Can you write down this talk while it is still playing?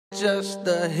just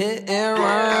a hit and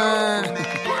run.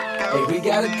 Hey, we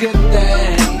got a good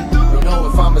thing. Don't know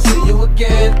if I'ma see you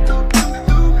again.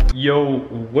 Yo,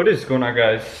 what is going on,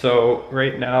 guys? So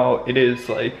right now it is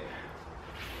like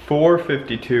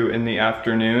 4:52 in the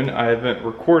afternoon. I haven't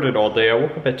recorded all day. I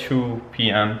woke up at 2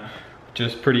 p.m.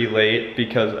 just pretty late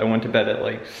because I went to bed at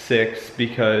like 6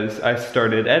 because I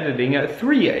started editing at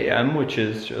 3 a.m. which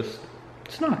is just,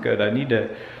 it's not good. I need to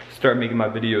start making my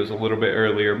videos a little bit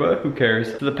earlier, but who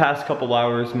cares? For the past couple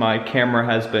hours my camera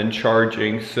has been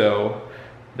charging, so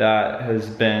that has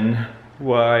been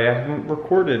why I haven't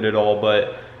recorded it all,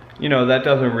 but you know, that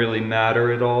doesn't really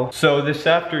matter at all. So this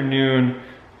afternoon,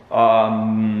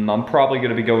 I'm probably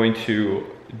gonna be going to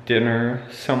dinner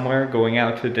somewhere, going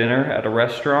out to dinner at a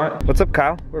restaurant. What's up,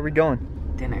 Kyle? Where are we going?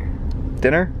 Dinner.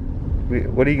 Dinner?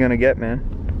 What are you gonna get, man?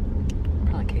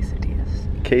 Probably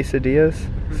quesadillas. Quesadillas?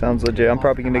 Sounds legit. I'm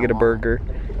probably gonna get a burger.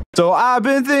 So I've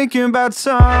been thinking about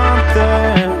something.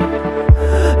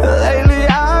 Lately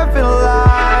I've been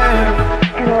lying.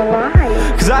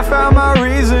 Cause I found my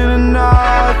reason in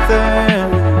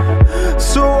nothing.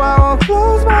 So I won't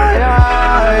close my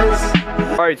eyes.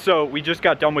 Alright, so we just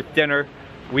got done with dinner.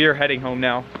 We are heading home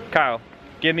now. Kyle,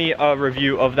 give me a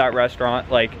review of that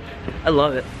restaurant. Like, I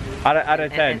love it. Out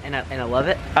of 10. And I love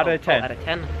it. Out of 10. Out of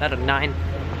 10. Out of 9.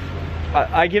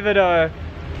 I give it a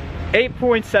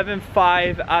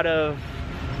 8.75 out of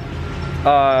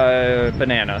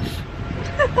bananas.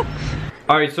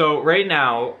 Alright, so right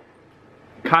now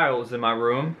Kyle is in my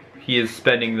room. He is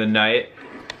spending the night.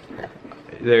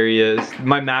 There he is.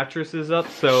 My mattress is up,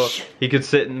 so he could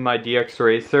sit in my DX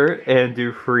Racer and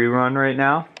do free run right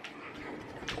now.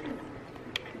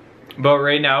 But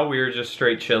right now we are just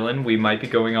straight chilling. We might be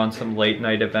going on some late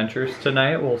night adventures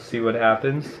tonight. We'll see what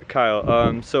happens.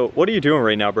 Kyle, so what are you doing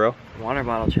right now, bro? Water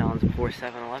bottle challenge before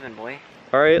 7-Eleven, boy.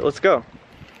 All right, let's go.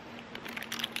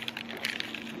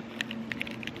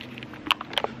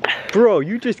 Bro,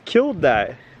 you just killed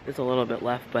that. There's a little bit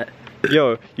left, but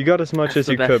yo, you got as much as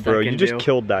you could, bro. You just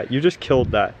killed that. You just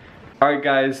killed that. All right,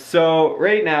 guys. So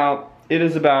right now it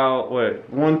is about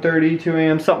what, 1:30, 2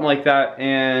 a.m., something like that,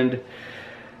 and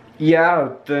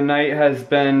yeah, the night has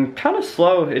been kind of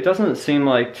slow. It doesn't seem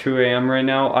like 2 a.m. right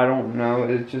now. I don't know.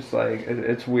 It's just like,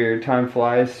 it's weird. Time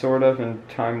flies, sort of, and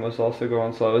time was also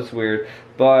going slow. It's weird.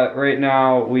 But right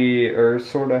now, we are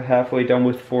sort of halfway done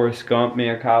with Forrest Gump. Me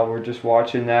and Kyle were just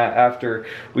watching that after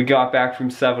we got back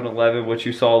from 7-Eleven, which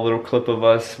you saw a little clip of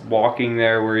us walking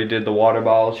there where he did the water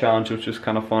bottle challenge, which was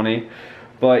kind of funny.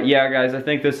 But yeah, guys, I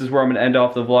think this is where I'm going to end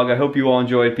off the vlog. I hope you all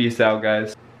enjoyed. Peace out,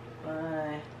 guys.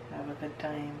 bye. Have a good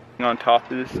time. On top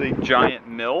of this like giant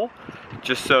mill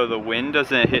just so the wind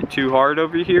doesn't hit too hard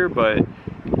over here, but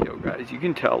yo guys, you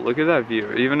can tell, look at that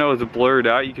view. Even though it's blurred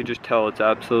out, you can just tell it's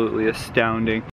absolutely astounding.